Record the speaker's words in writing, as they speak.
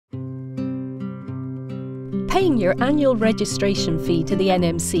Paying your annual registration fee to the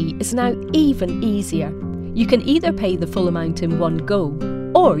NMC is now even easier. You can either pay the full amount in one go,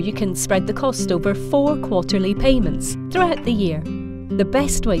 or you can spread the cost over 4 quarterly payments throughout the year. The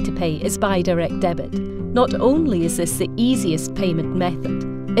best way to pay is by direct debit. Not only is this the easiest payment method,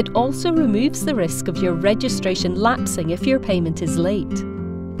 it also removes the risk of your registration lapsing if your payment is late.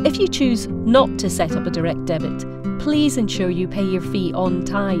 If you choose not to set up a direct debit, please ensure you pay your fee on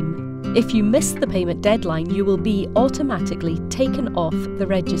time. If you miss the payment deadline, you will be automatically taken off the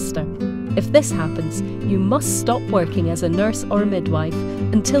register. If this happens, you must stop working as a nurse or midwife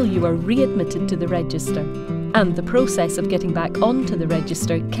until you are readmitted to the register. And the process of getting back onto the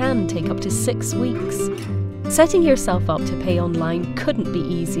register can take up to 6 weeks. Setting yourself up to pay online couldn't be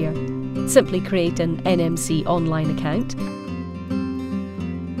easier. Simply create an NMC online account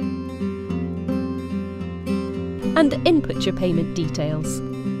and input your payment details.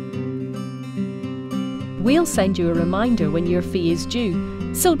 We'll send you a reminder when your fee is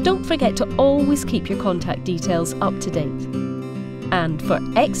due, so don't forget to always keep your contact details up to date. And for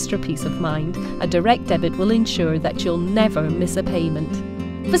extra peace of mind, a direct debit will ensure that you'll never miss a payment.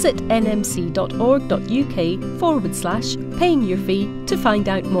 Visit nmc.org.uk/paying your fee to find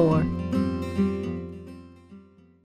out more.